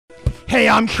Hey,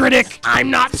 I'm Critic. I'm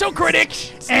not so Critic.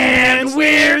 And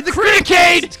we're the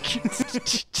Criticade.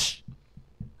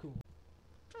 Cool.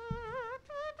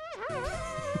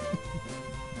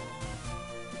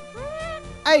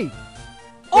 Hey.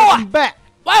 Welcome back.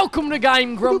 Welcome to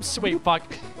Game Grumps. Wait, fuck.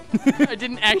 I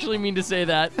didn't actually mean to say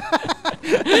that.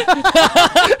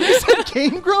 You said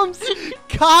Game Grumps?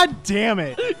 God damn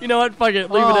it. You know what? Fuck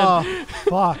it. Leave it in.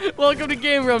 Fuck. Welcome to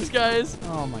Game Grumps, guys.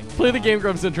 Oh my god. Play the Game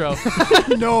Grumps intro.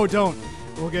 No, don't.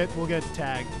 We'll get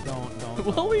tagged. Don't.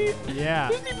 Will we? Yeah.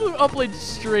 There's people who upload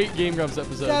straight Game Grumps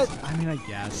episodes. I mean, I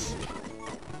guess.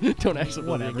 Don't actually.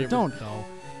 Whatever. Don't though.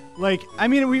 Like, I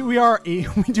mean, we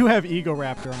do have Ego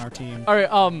Raptor on our team. All right.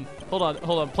 Hold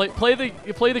on. Play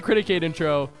the Criticade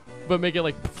intro, but make it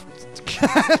like.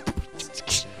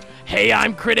 Hey,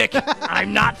 I'm Critic.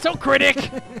 I'm not so Critic.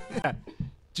 Did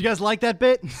you guys like that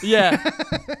bit? Yeah.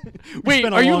 Wait,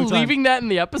 are you leaving that in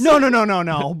the episode?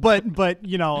 No. But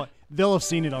you know, they'll have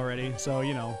seen it already, so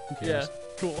you know. Who cares? Yeah.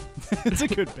 Cool. It's a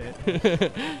good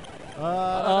bit.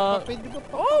 Oh, we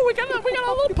got a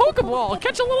little Pokeball.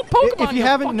 Catch a little Pokemon. If you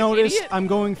haven't noticed, idiot. I'm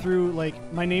going through,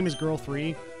 like, my name is Girl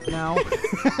 3 now.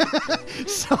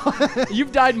 So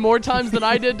You've died more times than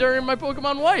I did during my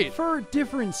Pokemon White. for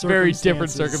different circumstances. Very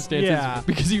different circumstances. Yeah.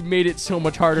 Because you've made it so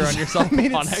much harder on yourself. I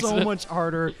made on it accident. so much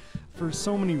harder for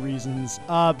so many reasons.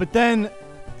 But then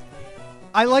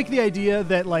I like the idea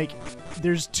that, like,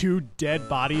 there's two dead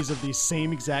bodies of the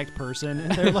same exact person,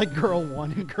 and they're like Girl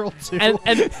 1 and Girl 2. And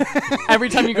every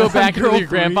time you go back into your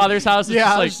grandfather's house, it's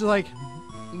just like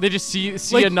they just see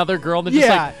like, another girl, and they're just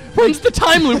like, when's the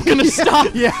time loop gonna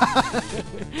stop? Yeah.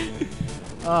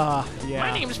 Yeah.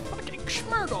 My name's fucking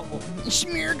Schmirgle.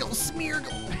 Smeargle.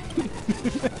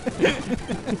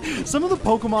 Some of the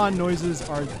Pokemon noises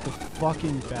are the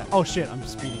fucking best. Oh shit, I'm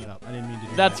speeding it up. I didn't mean to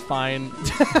do That's fine.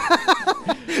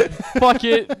 Fuck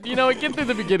it. You know, get through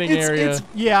the beginning area.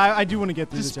 Yeah, I do want to get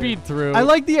through Just this area. speed through. I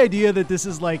like the idea that this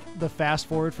is like the fast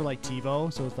forward for like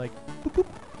TiVo, so it's like boop, boop.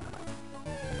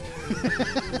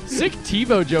 Sick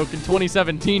TiVo joke in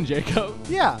 2017, Jacob.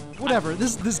 Yeah, whatever.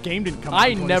 This game didn't come out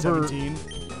in 2017.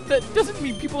 That doesn't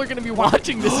mean people are going to be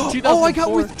watching this in 2004. Oh, I got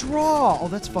withdraw. Oh,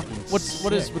 that's fucking What sick.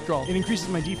 is withdrawal? It increases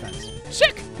my defense.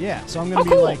 Sick. Yeah, so I'm gonna be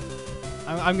cool. like,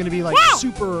 I'm gonna be like Wow.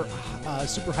 super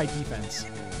high defense.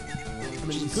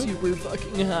 Which is good. Super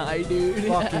fucking high, dude.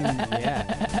 Fucking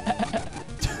yeah.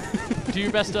 Do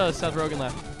your best Seth Rogen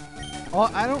laugh.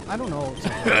 Oh, I don't know.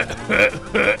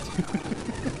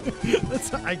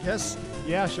 That's, I guess.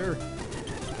 Yeah, sure.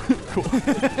 Cool.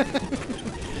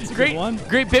 It's a Great good one.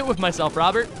 Great bit with myself,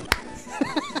 Robert.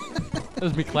 That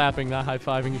was me clapping, not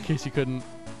high-fiving, in case you couldn't.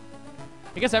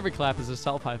 I guess every clap is a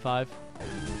self-high-five.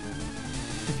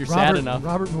 If you're sad enough.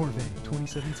 Robert Norvay,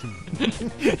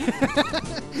 2017.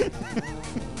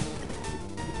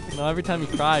 No, every time you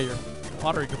cry, you're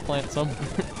watering a plant somewhere.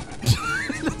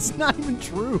 That's not even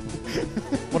true.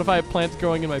 What if I have plants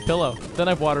growing in my pillow? Then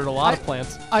I've watered a lot of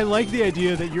plants. I like the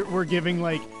idea that we're giving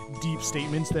like deep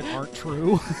statements that aren't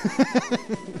true.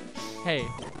 Hey,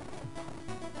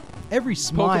 Every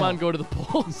smile. Pokemon go to the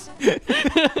polls.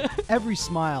 Every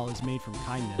smile is made from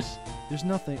kindness. There's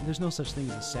no such thing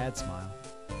as a sad smile.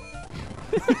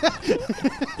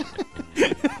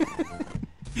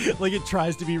 Like it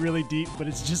tries to be really deep, but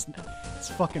it's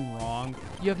fucking wrong.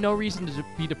 You have no reason to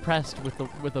be depressed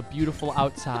with a beautiful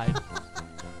outside.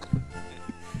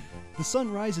 The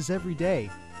sun rises every day.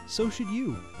 So should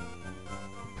you.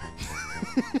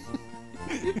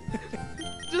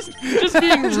 just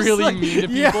being really like, mean to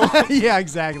people. Yeah, yeah,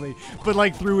 exactly. But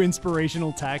like through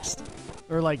inspirational text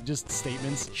or like just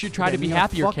statements. You should try to be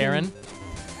happier, Karen.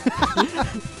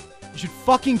 You should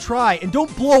fucking try, and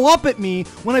don't blow up at me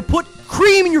when I put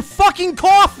cream in your fucking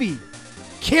coffee,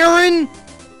 Karen.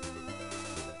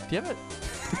 Do you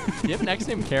have an ex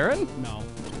named Karen? No.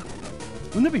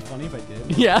 Wouldn't it be funny if I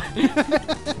did? Yeah.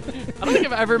 I don't think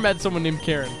I've ever met someone named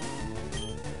Karen.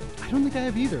 I don't think I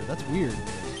have either. That's weird.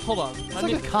 Hold on. It's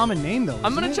like a common name, though.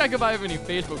 I'm gonna check if I have any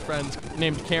Facebook friends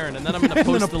named Karen, and then I'm gonna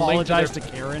post the link to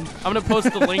Karen. I'm gonna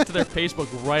post the link to their Facebook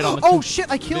right on the. Oh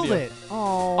shit! I killed video. it.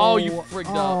 Oh. Oh, you frigged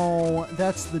up. Oh,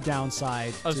 that's the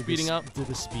downside. Of speeding up. To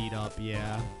the speed up,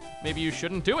 yeah. Maybe you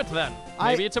shouldn't do it then.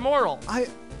 Maybe it's immoral.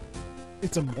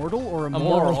 It's immortal or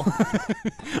immoral?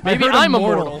 Maybe I'm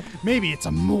immortal. Maybe it's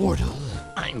immortal.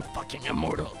 I'm fucking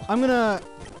immortal. I'm gonna.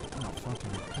 Oh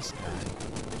fucking this guy.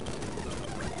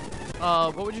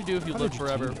 What would you do if you lived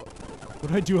forever? What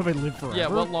would I do if I lived forever? Yeah,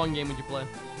 what long game would you play?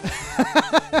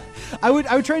 I would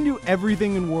try and do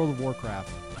everything in World of Warcraft.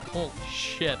 Holy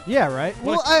shit. Yeah, right?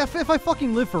 Well, if I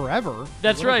fucking live forever.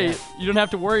 That's right. You don't have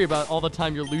to worry about all the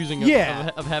time you're losing Yeah.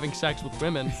 of having sex with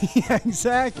women. Yeah,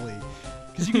 exactly.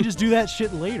 Because you can just do that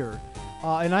shit later.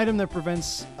 An item that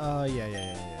prevents.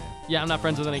 Yeah, I'm not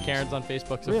friends with any Karens on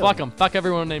Facebook, so Really? fuck them. Fuck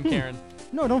everyone named Karen.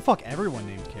 No, don't fuck everyone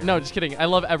named Karen. No, just kidding. I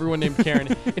love everyone named Karen.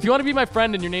 If you want to be my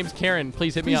friend and your name's Karen,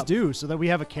 please hit me Please up. do, so that we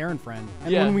have a Karen friend.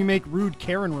 And Yeah. when we make rude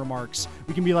Karen remarks,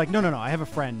 we can be like, no, I have a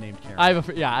friend named Karen. I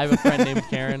have a friend named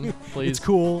Karen. Please. It's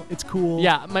cool. It's cool.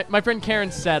 Yeah, my friend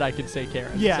Karen said I could say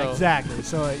Karen. Yeah, so. exactly.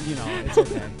 So, it's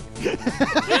okay.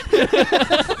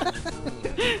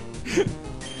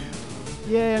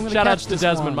 Yeah, I'm gonna Shout catch outs to this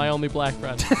Desmond, one. my only black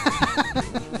friend.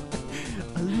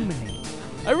 Illuminate.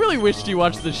 I really wished he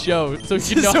watched the show so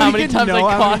he could know So how he many could times know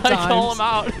how many I call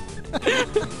times. him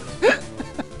out.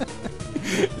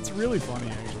 It's really funny,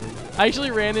 actually. I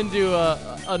actually ran into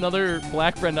another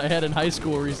black friend I had in high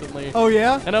school recently. Oh,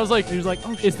 yeah? And I was like, He was like,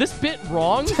 oh, shit. is this bit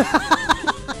wrong?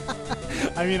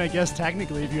 I mean, I guess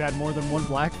technically if you had more than one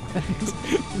black friend.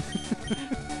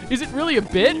 Is it really a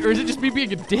bit, or is it just me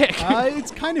being a dick?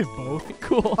 It's kind of both.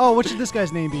 Cool. Oh, what should this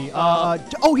guy's name be?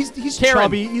 He's Karen.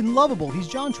 chubby and lovable. He's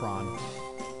JonTron.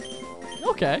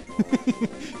 Okay.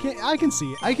 I can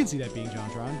see that being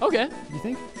JonTron. Okay. You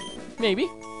think? Maybe.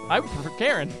 I would prefer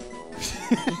Karen.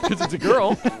 Because it's a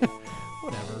girl.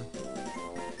 Whatever.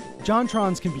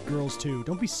 JonTrons can be girls too.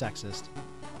 Don't be sexist.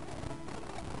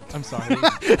 I'm sorry.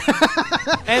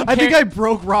 And I think I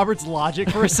broke Robert's logic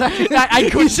for a second. I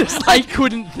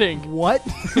couldn't think. What?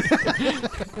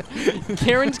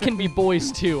 Karens can be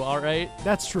boys too, all right?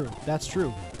 That's true. That's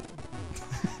true.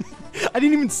 I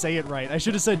didn't even say it right. I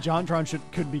should have said JonTron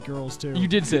could be girls too. You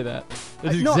did say that.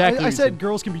 That's No, exactly I what you said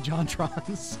girls can be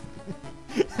JonTrons.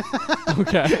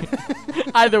 Okay.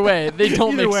 Either way, they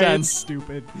don't Either make way, sense. It's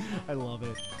stupid. I love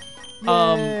it.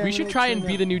 We should try and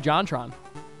be the new JonTron.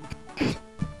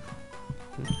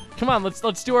 Come on,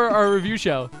 let's do our review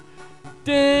show.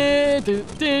 Okay.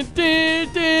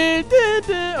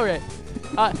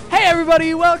 Hey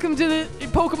everybody, welcome to the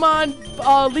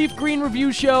Pokemon Leaf Green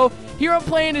review show. Here I'm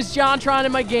playing as JonTron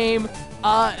in my game.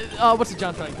 What's the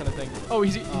JonTron kind of thing? Oh,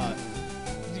 he's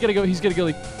gonna go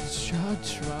like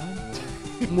JonTron.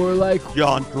 More like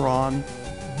JonTron.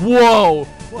 Whoa!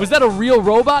 Was that a real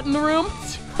robot in the room?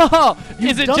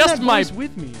 Is it Done just that my voice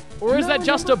with me? or Do is you that not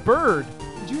just a remember? bird?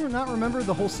 Do you not remember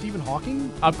the whole Stephen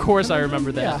Hawking? Of course I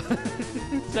remember that. Yeah.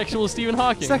 Sexual Stephen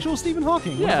Hawking. Sexual Stephen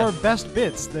Hawking. Yeah. One of our best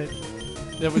bits that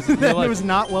That was that like, was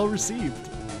not well received.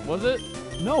 was it?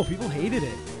 No, people hated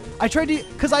it. I tried to,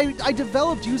 because I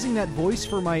developed using that voice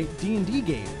for my D&D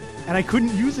game, and I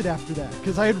couldn't use it after that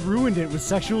because I had ruined it with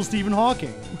Sexual Stephen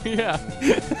Hawking. Yeah.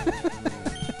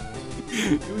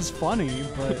 It was funny,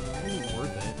 but it wasn't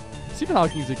worth it. Stephen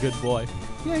Hawking's a good boy.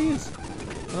 Yeah, he is.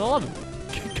 I love him.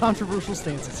 Controversial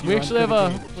stances here. We on actually have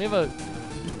Criticade.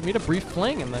 we had a brief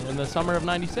fling in the summer of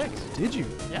 '96. Did you?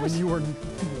 Yes. When you were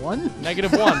one?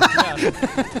 -1.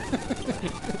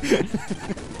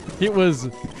 Yeah. It was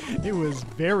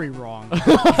very wrong.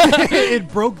 It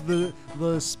broke the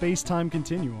space-time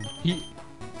continuum.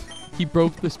 he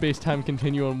broke the space-time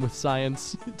continuum with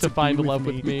science to be find with love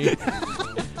me. with me.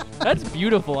 That's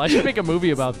beautiful. I should make a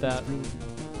movie about that.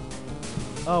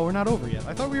 Oh, we're not over yet.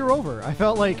 I thought we were over. I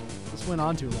felt like this went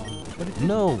on too long. But it didn't.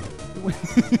 No.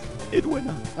 It went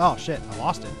on. Oh, shit. I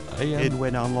lost it. It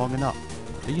went on long enough.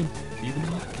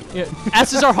 Yeah,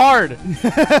 S's are hard.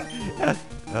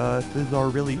 These are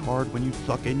really hard when you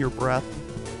suck in your breath.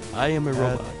 I am a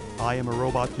robot. I am a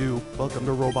robot too. Welcome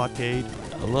to Robotcade.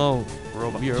 Hello.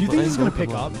 Robot. We are Do you think it's playing going to pick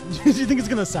up? Pokemon. Do you think it's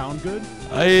going to sound good?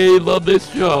 I love this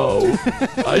show.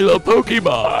 I love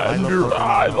Pokemon.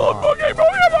 I love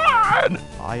Pokemon.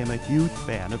 I am a huge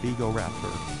fan of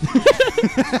Egoraptor.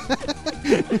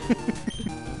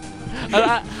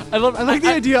 I love. I like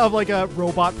the idea of like a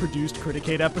robot-produced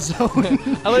Criticade episode.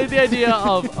 I like the idea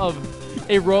of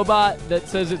a robot that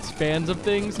says it's fans of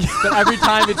things, but every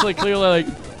time it's like clearly like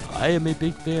I am a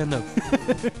big fan of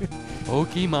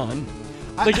Pokemon.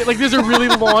 like there's a really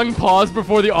long pause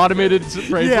before the automated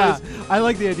phrase. Yeah, I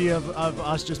like the idea of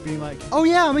us just being like, oh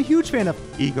yeah, I'm a huge fan of.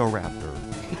 Egoraptor.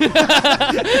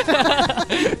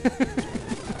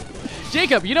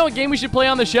 Jacob, you know what game we should play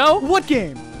on the show? What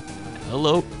game?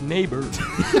 Hello, neighbor.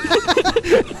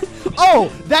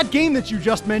 Oh, that game that you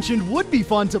just mentioned would be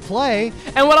fun to play.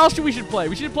 And what else should we play?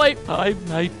 We should play. Five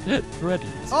Nights at Freddy's.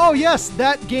 Oh yes,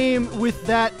 that game with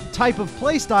that type of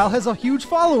play style has a huge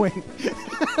following.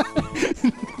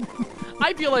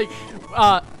 I feel like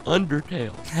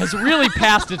Undertale. has really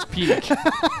passed its peak.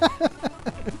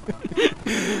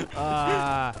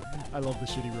 I love the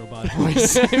shitty robot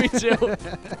voice. Me too.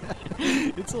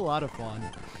 It's a lot of fun.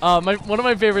 One of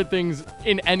my favorite things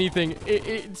in anything.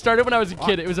 It started when I was a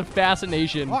kid. It was a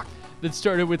fascination that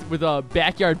started with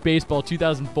Backyard Baseball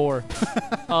 2004,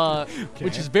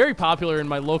 which is very popular in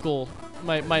my local,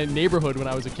 my neighborhood when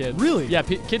I was a kid. Really? Yeah,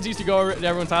 kids used to go over to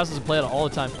everyone's houses and play it all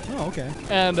the time. Oh, okay.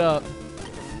 And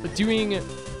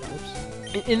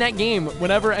in that game,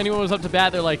 whenever anyone was up to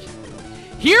bat, they're like,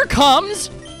 "Here comes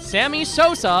Sammy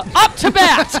Sosa up to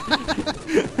bat."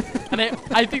 And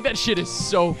I think that shit is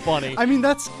so funny. I mean,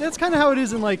 that's kind of how it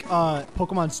is in like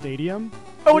Pokemon Stadium.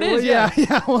 Oh, it is, yeah.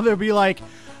 Yeah. Well, they'll be like,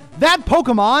 that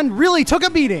Pokemon really took a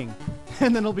beating,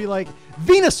 and then it'll be like,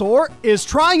 Venusaur is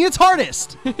trying its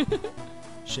hardest.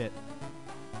 Shit.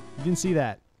 You didn't see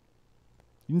that.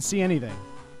 You didn't see anything.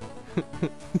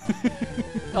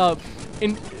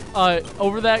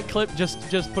 Over that clip,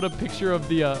 just put a picture of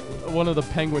the one of the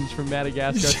penguins from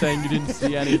Madagascar saying you didn't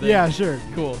see anything. Yeah, sure.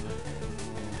 Cool.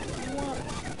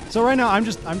 So right now I'm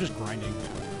just grinding.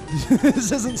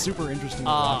 This isn't super interesting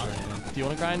to watch right now. Do you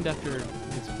want to grind after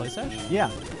this play session? Yeah.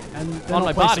 And then On I'll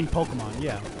my play body. some Pokemon,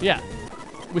 yeah. Yeah.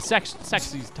 With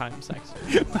sexy time sex.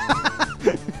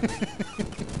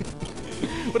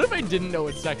 What if I didn't know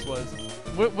what sex was?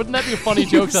 Wouldn't that be a funny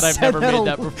joke that I've never made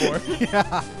that before?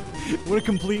 Yeah. What a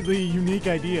completely unique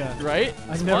idea. Right?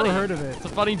 I've never heard of it. It's a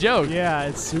funny joke. Yeah,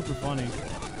 it's super funny.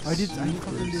 I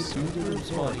fucking did Super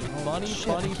Absorb. funny, Oh, shit,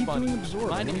 I keep doing Absorb.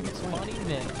 My name is Funny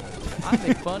Nick. I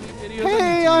make funny videos.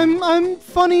 Hey, on YouTube. I'm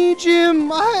Funny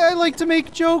Jim. I like to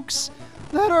make jokes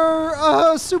that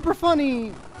are super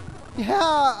funny. Yeah.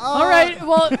 All right.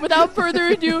 Well, without further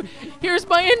ado, here's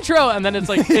my intro, and then it's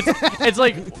like the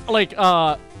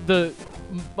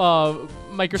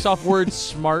Microsoft Word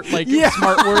smart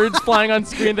smart words flying on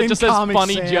screen that In just says Comic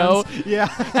Funny Sans. Joe, Yeah.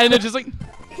 and it's just like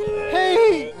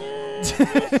Hey.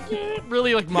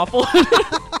 really like muffled.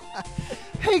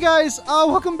 Hey guys,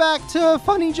 welcome back to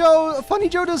Funny Joe. Funny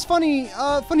Joe does funny.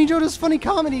 Funny Joe does funny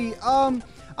comedy. I'm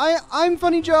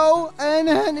Funny Joe, and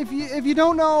if you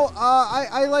don't know,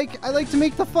 I like to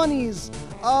make the funnies.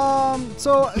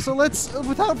 So let's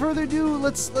without further ado,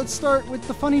 let's start with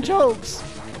the funny jokes.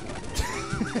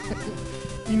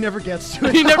 He never gets to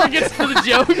it. He never gets to the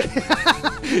joke.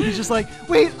 He's just like,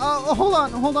 wait, hold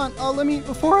on. Let me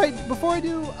before I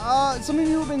do. Some of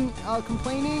you have been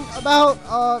complaining about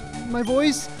my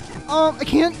voice. I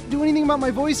can't do anything about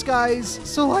my voice, guys.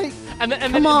 So like,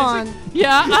 come on. Like,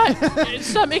 yeah,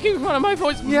 stop making fun of my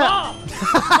voice, Yeah. Mom. Mom,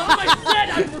 I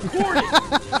said I'm recording.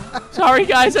 Sorry,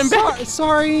 guys, I'm back.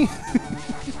 Sorry.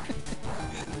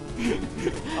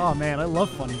 Oh man, I love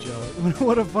Funny Joe.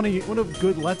 What a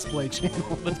good Let's Play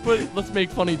channel. Let's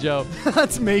make Funny Joe.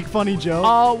 Let's make Funny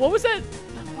Joe. What was that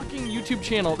fucking YouTube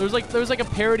channel? There was like a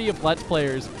parody of Let's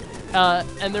Players.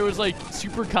 And there was like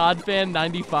Super Cod Fan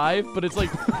 95, but it's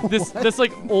like this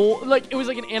like old, like it was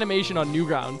like an animation on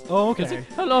Newgrounds. Oh, okay. It's like,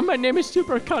 hello, my name is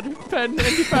Super Cod Fan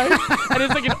 95, and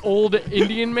it's like an old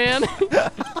Indian man.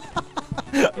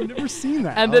 I've never seen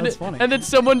that. And that's funny. then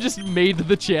someone just made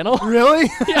the channel. Really?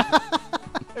 Yeah.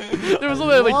 There was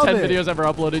only like love 10 it. videos ever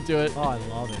uploaded to it. Oh, I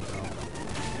love it, bro.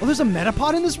 Oh, there's a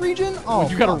Metapod in this region? Oh,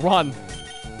 You gotta fuck. run,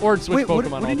 or switch Wait,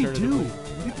 Pokemon. what did he do? alternatively.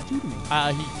 What did he do to me?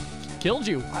 He killed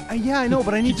you. Yeah, I know,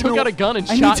 but I need to took know. out a gun and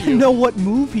I shot need to you. know what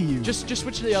move he used. Just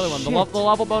switch to the other one. The Shit.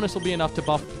 level bonus will be enough to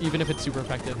buff, even if it's super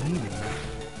effective. Maybe.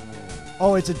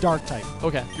 Oh, it's a dark type.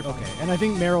 Okay. You're fine. Okay, and I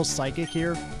think Meryl's psychic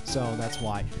here, so that's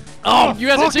why. Oh, you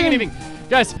guys aren't seeing fucking- anything.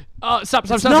 Guys, stop. You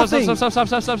guys didn't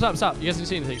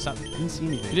see anything. Stop. Didn't see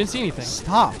anything. You didn't see anything.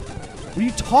 Stop. What are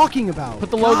you talking about?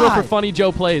 Put the logo for God. Funny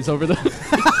Joe Plays over the...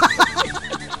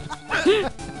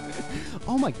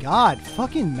 Oh my God,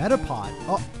 fucking Metapod.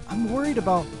 Oh, I'm worried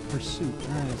about Pursuit.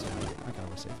 That's fine. I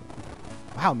gotta save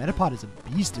it. Wow, Metapod is a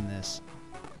beast in this.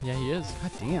 Yeah, he is.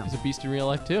 God damn. He's a beast in real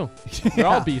life, too. They're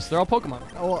all beasts. They're all Pokemon.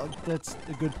 Oh, well, that's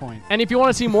a good point. And if you want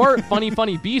to see more funny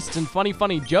beasts and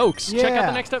funny jokes, check out Yeah.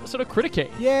 the next episode of Criticade,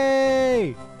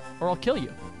 Yay! or I'll kill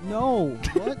you. No.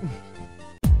 What?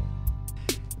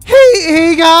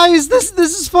 Hey guys, this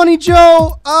is Funny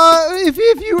Joe. If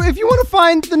you want to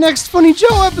find the next Funny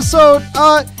Joe episode,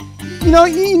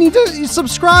 you need to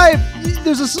subscribe.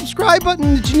 There's a subscribe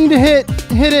button that you need to hit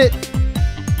it.